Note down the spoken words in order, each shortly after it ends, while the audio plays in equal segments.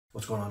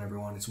What's going on,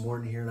 everyone? It's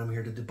Morton here, and I'm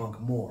here to debunk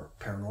more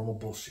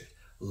paranormal bullshit.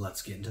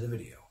 Let's get into the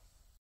video.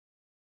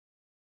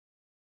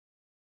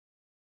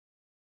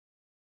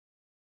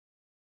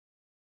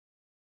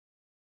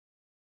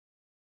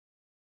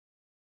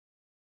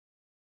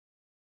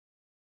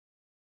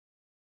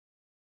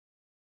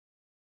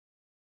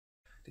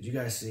 Did you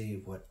guys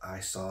see what I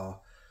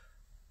saw?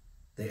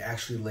 They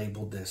actually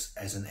labeled this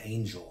as an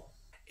angel.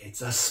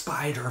 It's a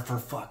spider, for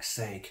fuck's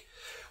sake.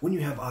 When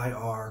you have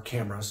IR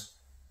cameras,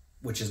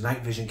 which is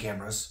night vision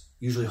cameras,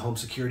 usually home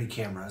security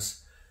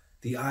cameras,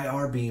 the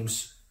IR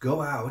beams go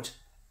out,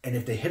 and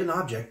if they hit an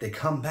object, they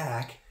come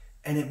back,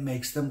 and it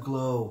makes them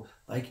glow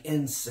like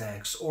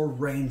insects or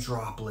rain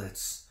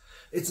droplets.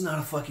 It's not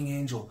a fucking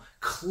angel.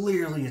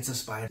 Clearly it's a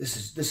spider. This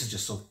is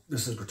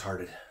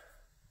retarded.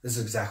 This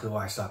is exactly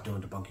why I stopped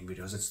doing debunking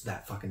videos. It's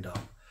that fucking dumb.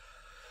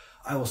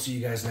 I will see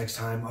you guys next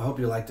time. I hope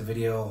you liked the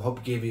video. I hope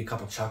it gave you a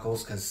couple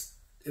chuckles because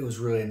it was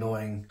really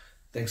annoying.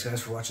 Thanks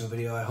guys for watching the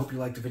video. I hope you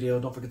liked the video.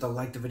 Don't forget to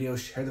like the video,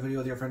 share the video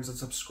with your friends, and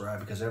subscribe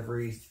because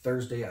every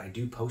Thursday I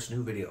do post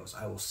new videos.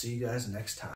 I will see you guys next time.